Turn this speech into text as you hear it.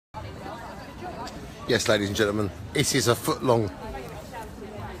Yes, ladies and gentlemen, it is a foot long.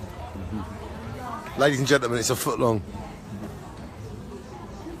 Ladies and gentlemen, it's a foot long.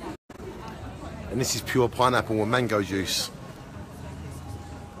 And this is pure pineapple and mango juice.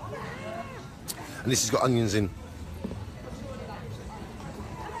 And this has got onions in.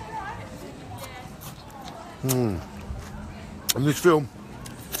 And this film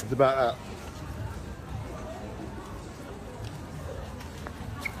is about that.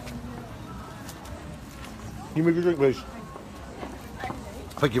 Give me a drink, please.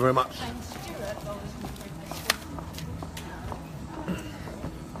 Thank you very much.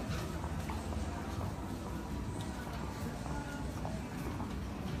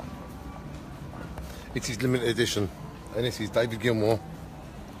 It is limited edition, and this is David Gilmour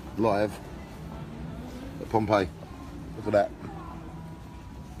live at Pompeii. Look at that.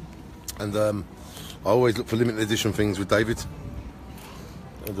 And I always look for limited edition things with David.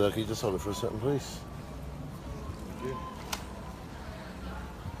 And can you just hold it for a second, please? Thank you.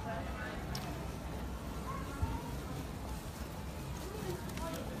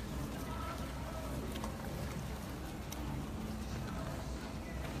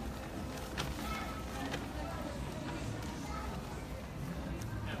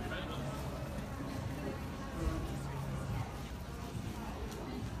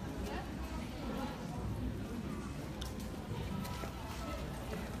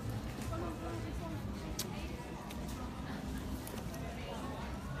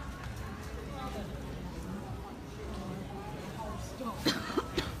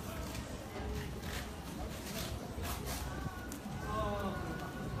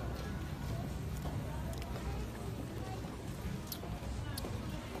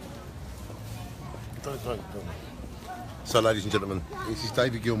 Don't. So, ladies and gentlemen, this is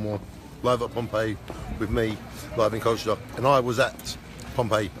David Gilmour live at Pompeii with me, live in Colchester. And I was at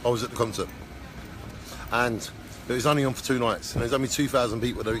Pompeii, I was at the concert. And it was only on for 2 nights, and there's only 2,000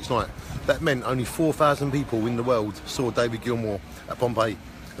 people there each night. That meant only 4,000 people in the world saw David Gilmour at Pompeii.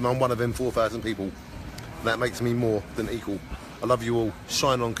 And I'm one of them 4,000 people. And that makes me more than equal. I love you all.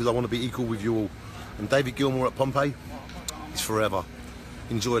 Shine on, because I want to be equal with you all. And David Gilmour at Pompeii is forever.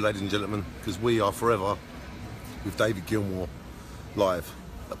 Enjoy, ladies and gentlemen, because we are forever with David Gilmour live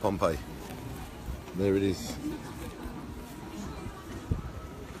at Pompeii. There it is.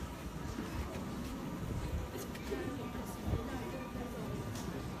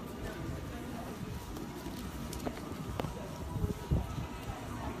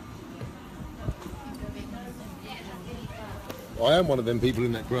 I am one of them people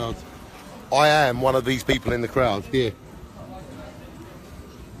in that crowd. I am one of these people in the crowd here.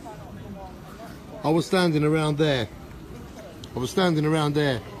 I was standing around there.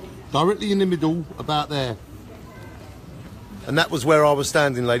 Directly in the middle, about there. And that was where I was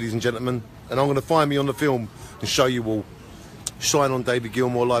standing, ladies and gentlemen. And I'm going to find me on the film and show you all. Shine on, David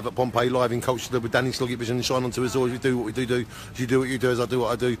Gilmour live at Pompeii, live in Colchester with Danny Sloggett Vision. Shine on to us all. If you do what we do. If you do what you do as I do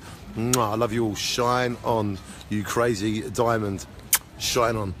what I do. Mwah, I love you all. Shine on, you crazy diamond.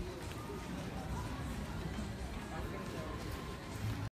 Shine on.